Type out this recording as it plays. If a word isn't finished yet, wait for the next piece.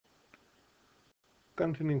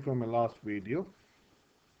Continuing from my last video,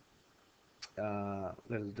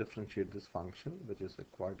 let us differentiate this function, which is a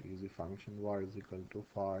quite easy function. Y is equal to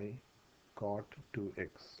phi cot 2x.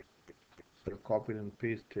 So I copied and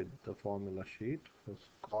pasted the formula sheet. So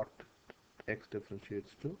cot x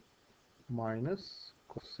differentiates to minus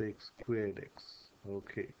cosec squared x.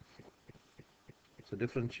 Okay. So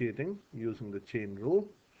differentiating using the chain rule,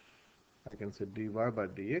 I can say dy by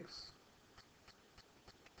dx.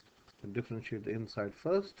 Differentiate the inside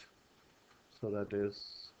first. So that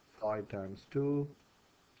is phi times 2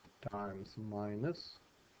 times minus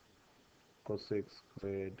cosec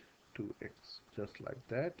squared 2x, just like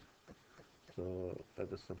that. So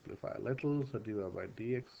let us simplify a little. So dy by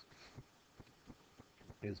dx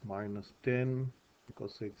is minus 10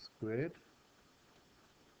 cosec squared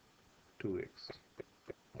 2x.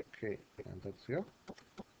 Okay, and that's your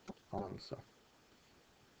answer.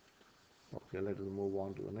 Okay, let us move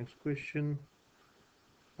on to the next question.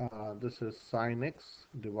 This is sin x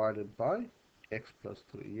divided by x plus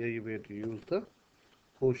 3. Here you have to use the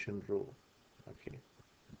quotient rule. Okay.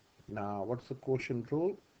 Now, what's the quotient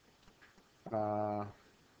rule?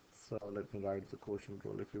 So let me write the quotient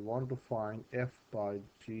rule. If you want to find f by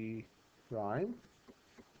g prime,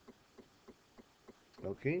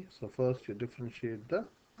 okay, so first you differentiate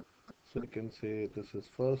so you can say this is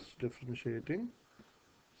first differentiating.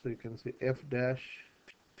 So you can say f dash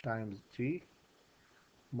times g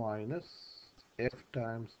minus f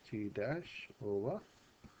times g dash over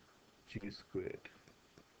g squared.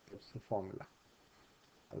 That's the formula.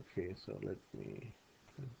 Okay, so let's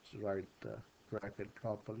write the bracket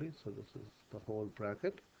properly. So this is the whole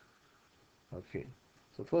bracket. Okay,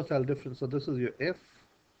 so first I'll differentiate. So this is your f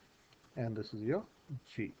and this is your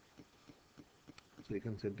g. So you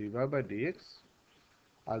can say dy by dx.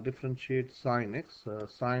 I'll differentiate sin x.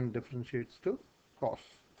 Sin differentiates to cos.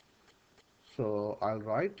 So I'll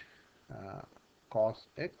write cos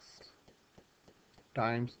x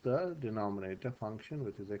times the denominator function,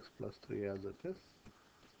 which is x plus 3 as it is,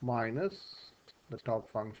 minus the top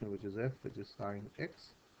function, which is f, which is sin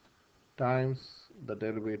x, times the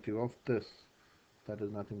derivative of this, that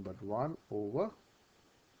is nothing but 1 over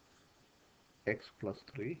x plus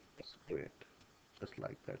 3 squared, just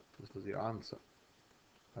like that. This is your answer.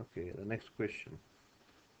 Okay, the next question.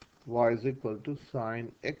 Y is equal to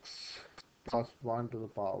sin x plus 1 to the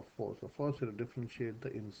power of 4. So first we'll differentiate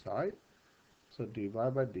the inside. So dy by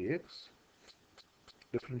dx,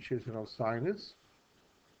 differentiation of sin is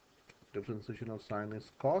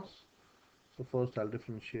cos. So first I'll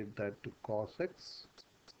differentiate that to cos x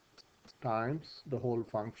times the whole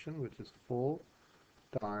function, which is 4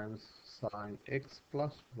 times sin x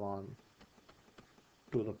plus 1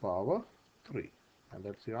 to the power 3. And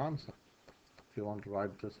that's your answer. If you want to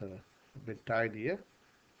write this a bit tidier,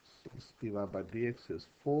 dy by dx is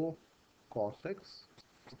 4 cos x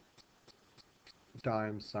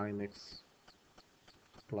times sin x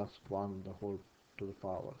plus 1 the whole to the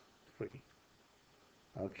power 3.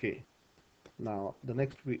 Okay, now the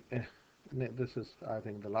next this is, I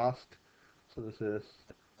think, the last. So this is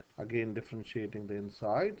again differentiating the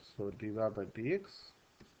inside. So dy by dx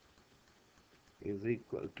is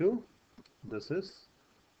equal to, this is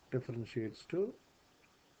differentiates to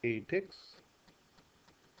 8x,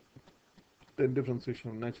 then differentiation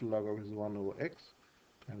of natural log of is 1 over x,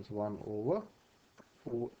 and it's 1 over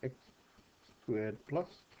 4x squared plus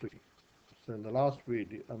 3. So in the last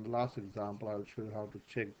video, in the last example, I'll show you how to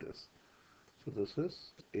check this. So this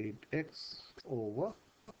is 8x over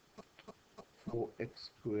 4x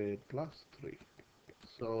squared plus 3.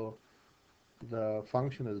 So the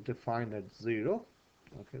function is defined at 0.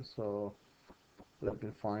 Okay, so let me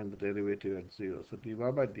find the derivative at 0. So dy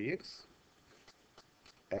by dx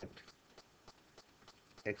at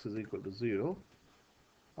x is equal to 0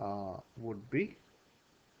 would be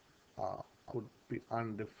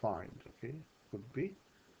undefined. Okay, could be,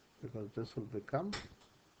 because this will become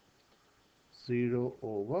 0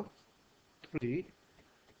 over 3,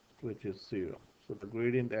 which is 0. So the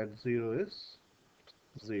gradient at 0 is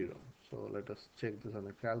 0. So let us check this on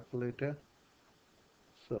a calculator.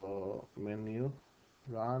 So menu,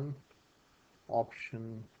 run,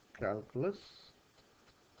 option, calculus.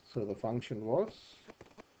 So the function was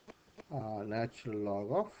natural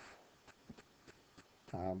log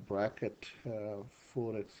of bracket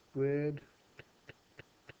 4x squared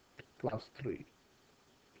plus 3.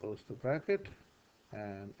 Close the bracket,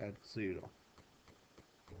 and at 0.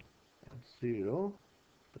 At 0,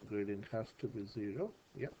 the gradient has to be 0.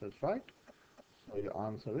 Yeah, that's right. So your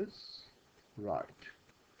answer is right.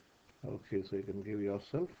 Okay, so you can give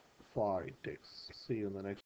yourself 5 ticks. See you in the next